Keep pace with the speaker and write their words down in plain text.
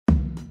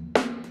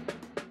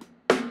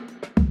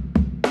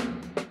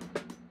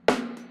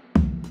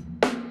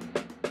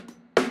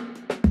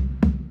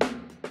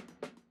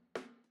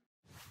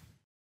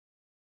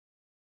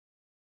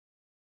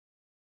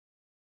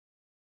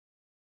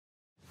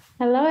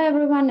Hello,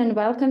 everyone, and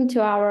welcome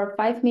to our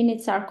 5-minute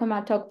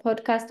Sarcoma Talk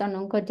podcast on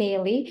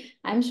OncoDaily.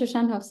 I'm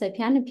Shushan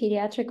Hovsepyan, a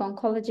pediatric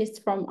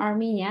oncologist from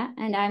Armenia,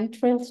 and I'm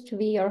thrilled to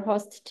be your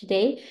host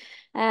today.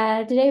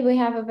 Today, we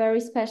have a very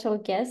special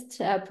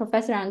guest,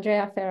 Professor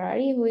Andrea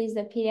Ferrari, who is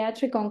a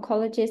pediatric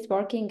oncologist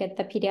working at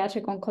the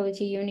Pediatric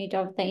Oncology Unit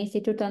of the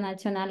Istituto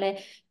Nazionale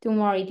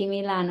Tumori di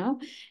Milano.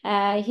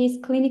 His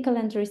clinical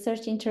and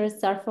research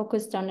interests are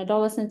focused on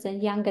adolescents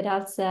and young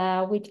adults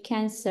with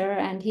cancer,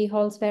 and he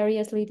holds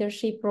various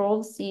leadership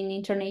roles in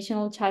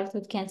international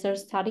childhood cancer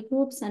study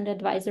groups and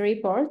advisory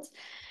boards.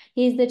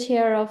 He is the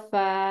chair of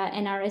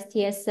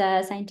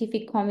NRSTs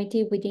scientific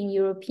committee within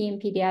European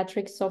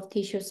Pediatric Soft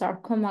Tissue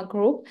Sarcoma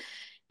Group.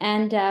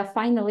 And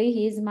finally,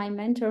 he is my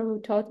mentor who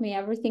taught me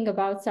everything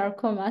about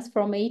sarcomas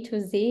from A to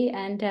Z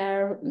and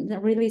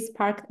really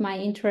sparked my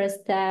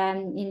interest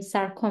in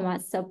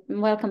sarcomas. So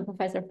welcome,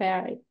 Professor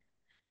Ferrari.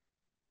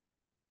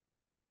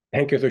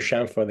 Thank you,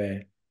 Shushan, for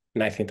the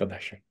nice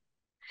introduction.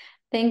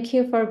 Thank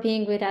you for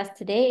being with us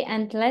today.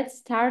 And let's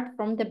start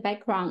from the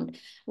background.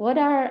 What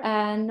are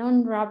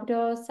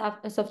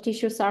non-rhabdomyosarcoma soft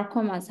tissue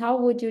sarcomas? How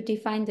would you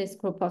define this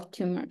group of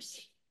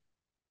tumors?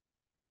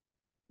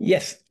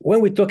 Yes,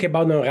 when we talk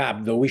about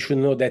non-rhabdo, we should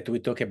know that we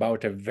talk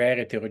about a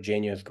very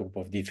heterogeneous group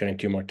of different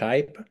tumor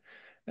types.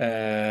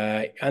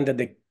 Under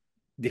the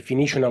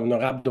definition of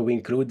non-rhabdo, we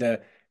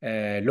include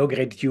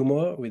low-grade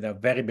tumor with a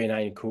very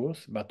benign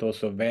course, but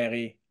also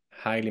very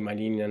highly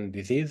malignant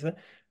disease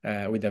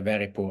with a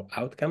very poor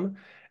outcome.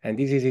 And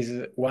this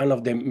is one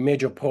of the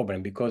major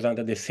problems because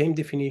under the same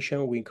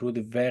definition, we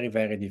include very,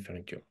 very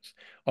different tumors.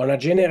 On a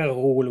general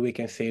rule, we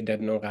can say that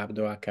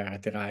non-rhabdo are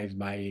characterized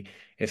by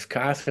a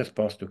scarce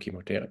response to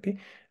chemotherapy,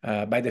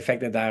 by the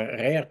fact that there are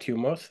rare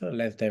tumors,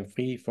 less than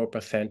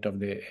 3–4% of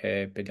the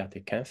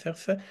pediatric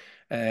cancers.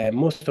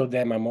 Most of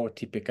them are more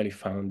typically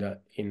found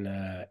in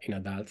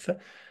adults.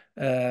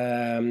 This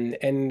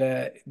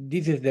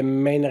is the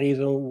main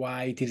reason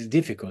why it is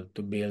difficult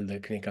to build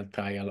a clinical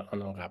trial on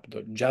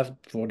non-rhabdo, just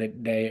for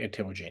their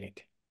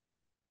heterogeneity.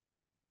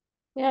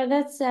 Yeah,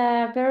 that's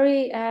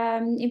very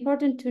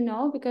important to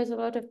know because a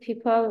lot of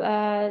people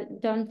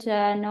don't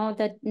know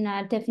the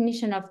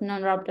definition of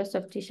non-rhabdo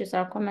soft tissue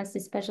sarcomas,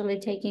 especially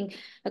taking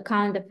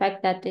account the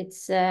fact that it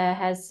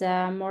has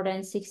more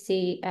than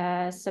 60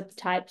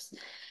 subtypes.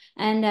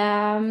 And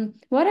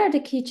what are the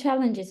key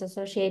challenges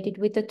associated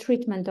with the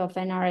treatment of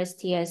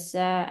NRSTs?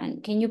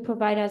 And can you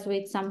provide us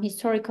with some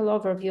historical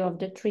overview of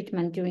the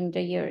treatment during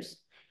the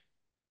years?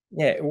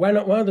 Yeah, one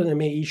of the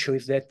main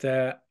issues is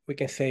that we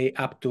can say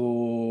up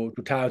to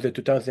 2000,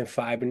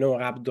 2005,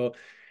 non-rhabdo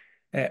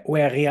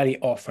were really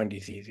orphan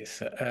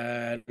diseases.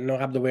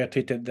 Non-rhabdo were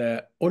treated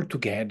all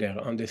together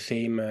on the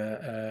same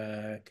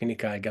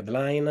clinical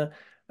guideline,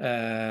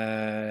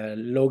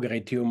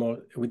 low-grade tumor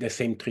with the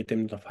same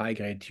treatment of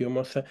high-grade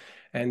tumors,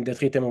 and the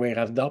treatment were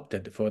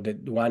adopted for the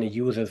one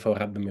used for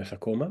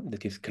rhabdomyosarcoma,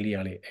 that is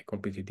clearly a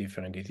completely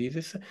different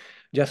disease.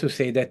 Just to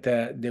say that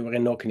there were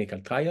no clinical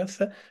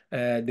trials.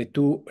 The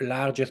two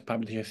largest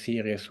published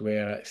series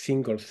were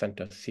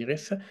single-center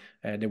series,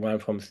 the one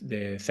from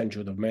the St.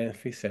 Jude of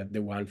Memphis,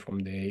 the one from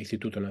the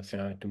Istituto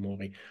Nazionale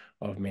Tumori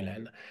of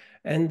Milan.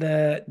 And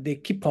the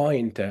key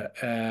point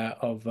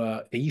of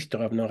the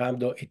history of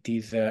non-rhabdo, it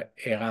is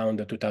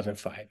around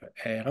 2005.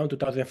 Around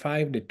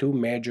 2005, the two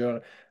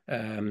major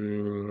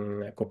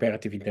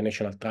cooperative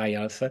international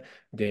trials,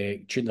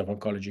 the Children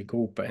Oncology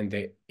Group and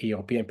the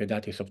European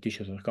Pediatric Soft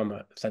Tissue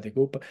Sarcoma Study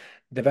Group,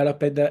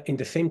 developed in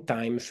the same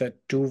times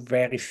two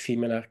very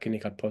similar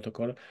clinical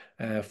protocols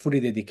fully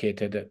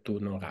dedicated to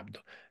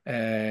non-rhabdo.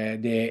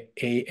 The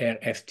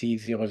NRST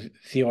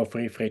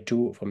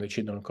 0332 from the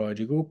Children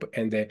Oncology Group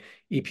and the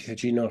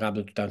EPCG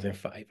non-rhabdo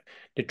 2005.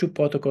 The two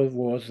protocols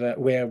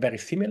were very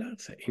similar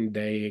in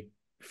the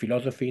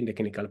philosophy, in the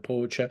clinical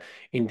approach,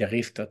 in the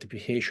risk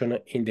stratification,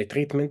 in the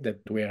treatment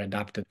that were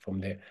adapted from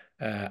the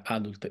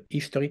adult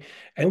history.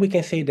 And we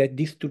can say that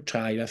these two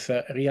trials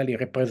really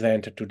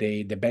represent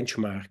today the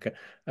benchmark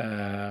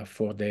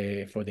for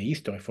the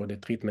history, for the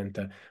treatment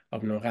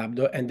of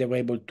non-rhabdo, and they were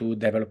able to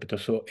develop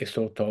also a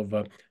sort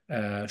of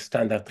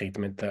standard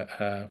treatment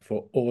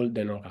for all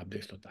the non-rhabdo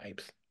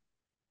histotypes.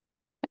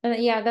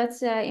 Yeah,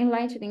 that's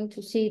enlightening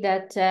to see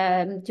that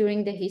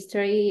during the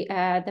history,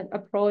 the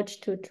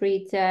approach to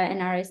treat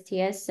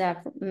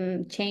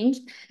NRSTs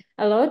changed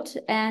a lot.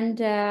 And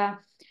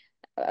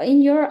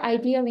in your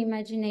ideal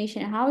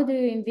imagination, how do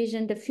you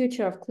envision the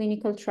future of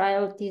clinical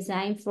trial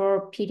design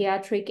for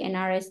pediatric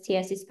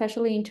NRSTs,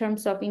 especially in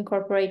terms of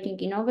incorporating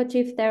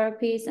innovative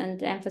therapies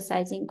and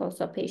emphasizing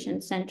also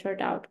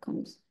patient-centered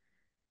outcomes?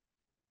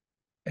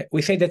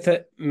 We say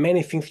that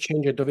many things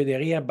changed over the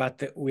year,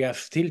 but we are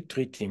still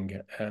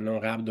treating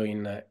non-rhabdo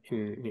in a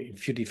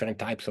few different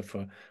types of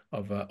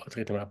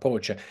treatment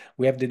approach.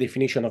 We have the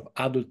definition of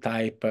adult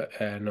type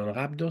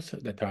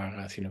non-rhabdos that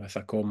are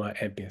sarcoma,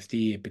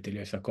 NPST,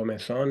 epithelial sarcoma,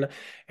 and so on.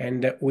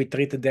 And we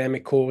treat them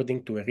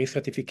according to a risk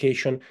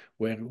stratification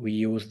where we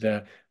use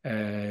the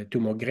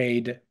tumor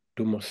grade,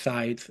 tumor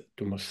size,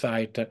 tumor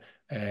site,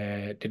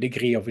 the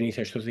degree of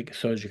initial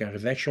surgical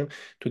resection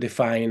to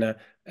define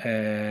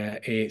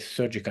a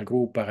surgical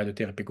group, a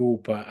radiotherapy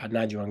group, an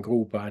adjuvant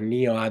group, a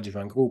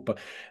neoadjuvant group,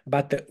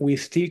 but we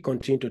still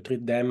continue to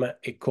treat them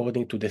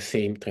according to the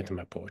same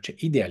treatment approach.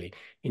 Ideally,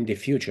 in the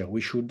future,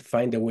 we should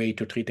find a way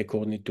to treat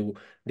according to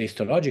the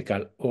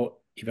histological or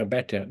even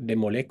better, the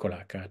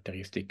molecular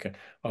characteristic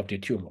of the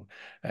tumor.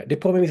 The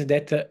problem is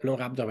that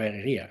non-rhabdo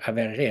are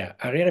very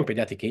rare in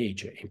pediatric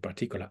age, in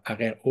particular, are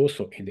rare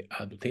also in the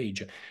adult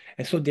age.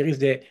 And so there is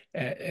the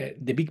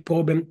big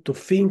problem to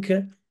think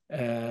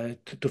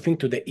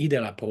to the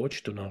ideal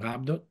approach to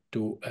non-rhabdo,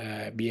 to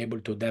be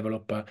able to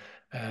develop a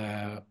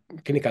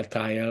clinical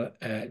trial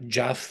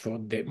just for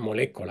the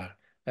molecular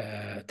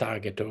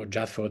target or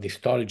just for the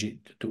histology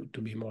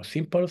to be more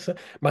simple,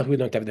 but we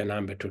don't have the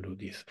number to do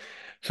this.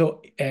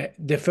 So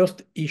the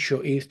first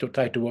issue is to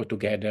try to work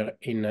together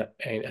in a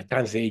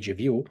trans-age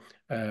view,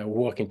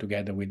 working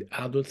together with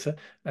adults.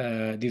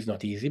 This is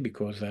not easy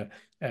because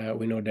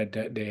we know that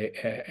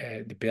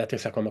the pediatric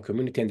sarcoma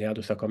community and the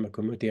adult sarcoma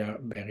community are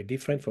very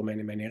different for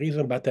many, many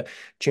reasons, but the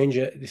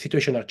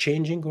situation are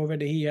changing over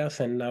the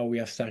years, and now we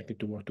are starting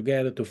to work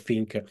together to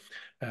think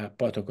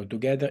protocol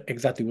together.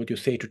 Exactly what you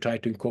say, to try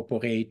to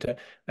incorporate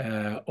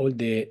all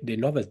the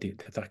novelty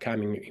that are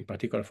coming, in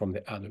particular from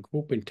the adult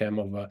group, in terms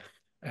of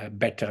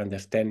better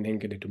understanding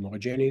the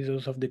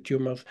tumorigenesis of the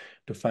tumors,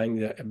 to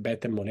find a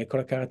better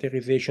molecular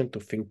characterization, to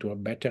think to a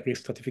better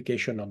risk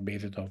stratification, not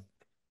based on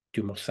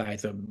tumor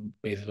size,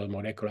 based on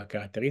molecular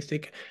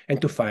characteristic, and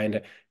to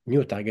find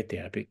new target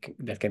therapy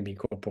that can be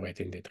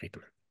incorporated in the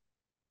treatment.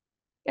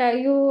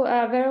 You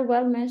very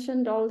well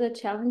mentioned all the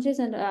challenges,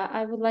 and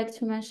I would like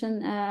to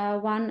mention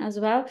one as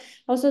well.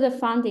 Also, the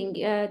funding,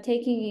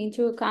 taking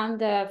into account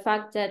the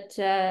fact that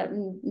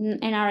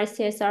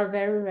NRSTs are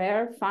very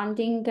rare,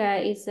 funding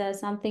is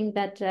something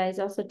that is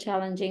also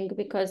challenging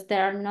because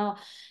there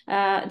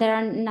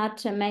are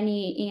not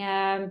many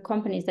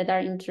companies that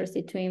are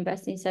interested to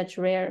invest in such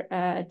rare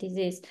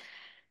disease.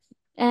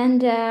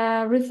 And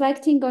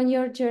reflecting on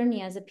your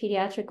journey as a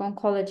pediatric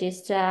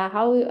oncologist,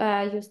 how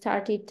you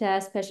started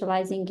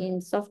specializing in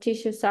soft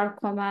tissue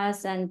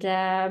sarcomas, and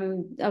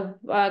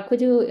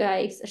could you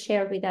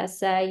share with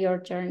us your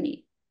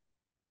journey?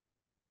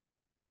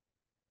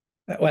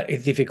 Well,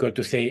 it's difficult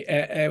to say.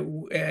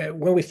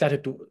 When I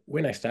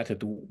started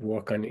to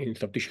work in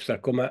soft tissue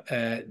sarcoma,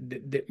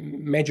 the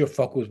major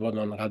focus was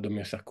on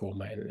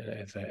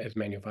rhabdomyosarcoma, as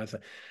many of us.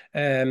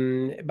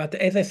 But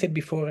as I said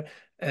before,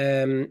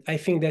 I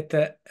think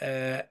that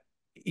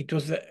it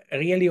was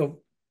really of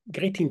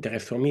great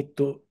interest for me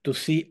to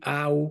see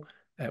how,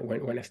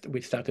 when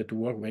we started to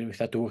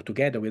work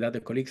together with other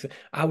colleagues,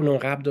 how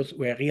non-rhabdos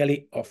were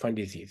really orphan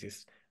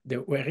diseases. They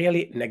were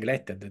really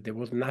neglected. There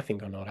was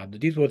nothing on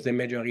non-rhabdo. This was the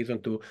major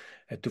reason to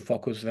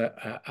focus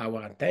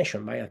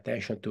my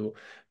attention to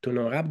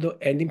non-rhabdo,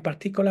 and in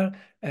particular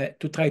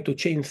to try to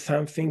change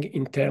something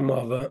in terms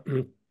of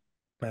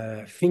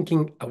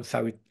thinking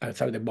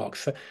outside the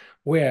box,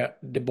 where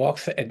the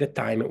box at the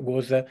time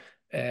was the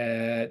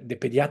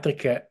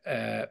pediatric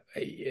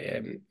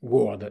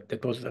world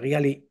that was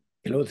really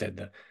closed.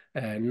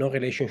 No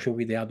relationship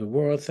with the other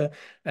worlds,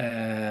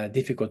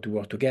 difficult to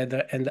work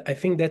together. And I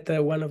think that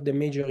one of the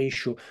major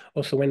issues,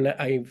 also when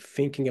I'm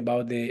thinking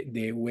about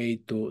the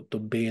way to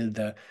build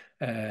a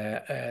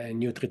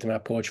new treatment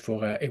approach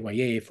for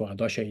AYA, for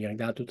adolescent young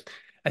adults,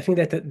 I think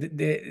that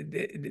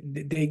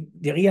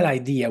the real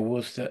idea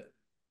was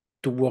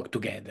to work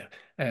together.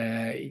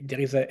 There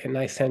is a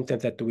nice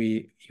sentence that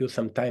we use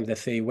sometimes that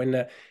say,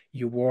 when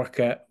you work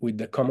with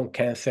the common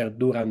cancer,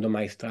 do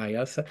randomized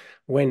trials.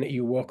 When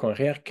you work on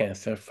rare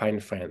cancer,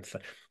 find friends.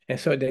 And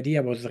so the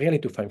idea was really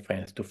to find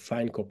friends, to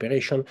find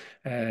cooperation,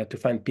 to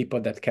find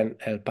people that can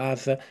help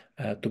us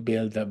to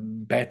build a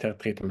better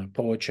treatment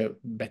approach,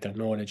 better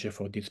knowledge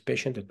for this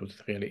patient that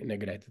was really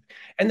neglected.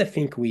 And I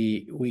think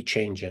we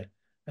change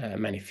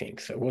many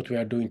things. What we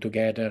are doing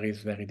together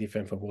is very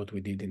different from what we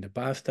did in the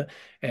past.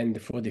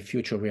 And for the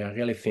future, we are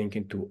really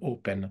thinking to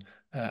open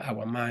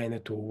our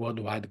mind to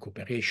worldwide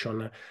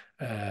cooperation,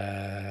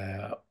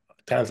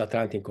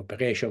 transatlantic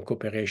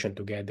cooperation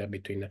together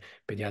between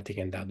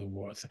pediatric and adult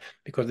worlds,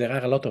 because there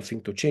are a lot of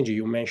things to change.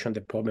 You mentioned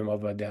the problem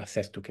of the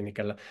access to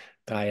clinical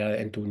trial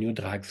and to new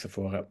drugs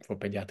for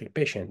pediatric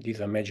patients.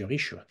 These are major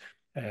issues.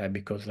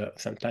 Because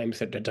sometimes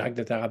the drugs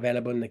that are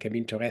available and can be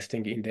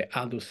interesting in the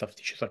adult soft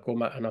tissue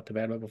sarcoma are not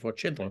available for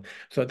children.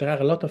 So there are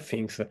a lot of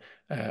things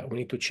we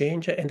need to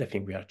change, and I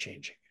think we are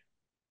changing.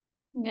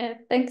 Yeah,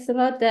 thanks a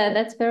lot.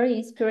 That's very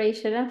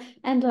inspirational.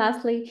 And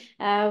lastly,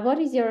 what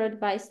is your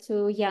advice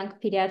to young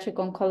pediatric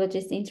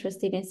oncologists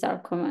interested in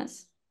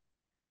sarcomas?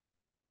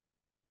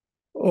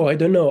 Oh, I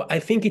don't know. I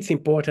think it's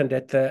important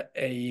that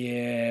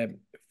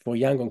for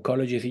young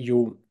oncologists,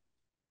 you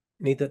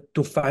need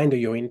to find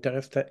your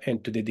interest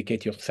and to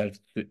dedicate yourself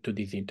to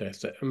this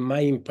interest. My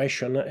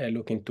impression,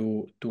 looking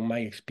to my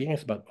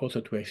experience, but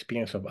also to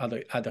experience of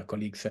other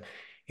colleagues,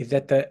 is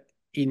that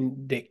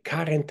in the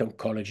current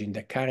oncology, in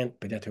the current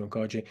pediatric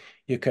oncology,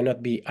 you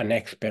cannot be an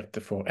expert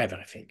for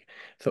everything.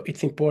 So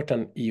it's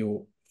important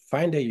you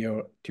find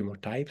your tumor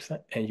types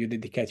and you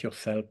dedicate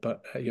yourself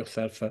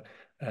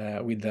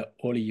with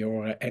all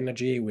your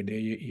energy, with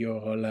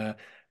your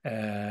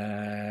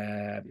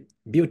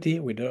beauty,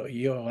 with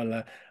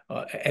your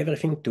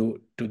everything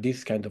to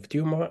this kind of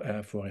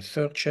tumor for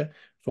research,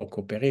 for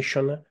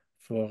cooperation,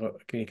 for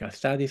clinical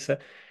studies,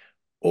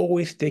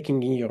 always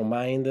taking in your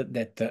mind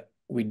that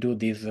we do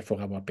this for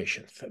our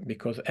patients,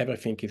 because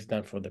everything is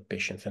done for the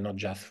patients and not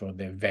just for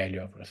the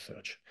value of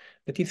research.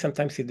 That is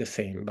sometimes the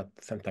same, but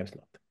sometimes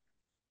not.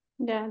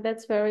 Yeah,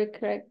 that's very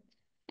correct.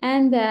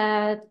 And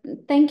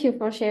thank you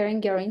for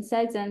sharing your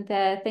insights, and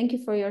thank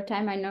you for your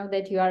time. I know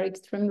that you are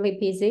extremely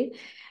busy.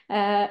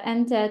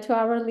 And to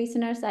our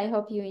listeners, I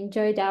hope you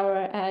enjoyed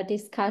our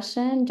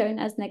discussion. Join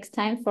us next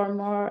time for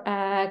more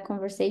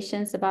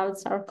conversations about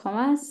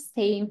sarcomas.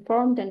 Stay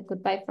informed, and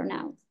goodbye for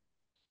now.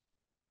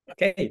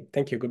 Okay,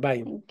 thank you.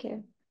 Goodbye. Thank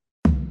you.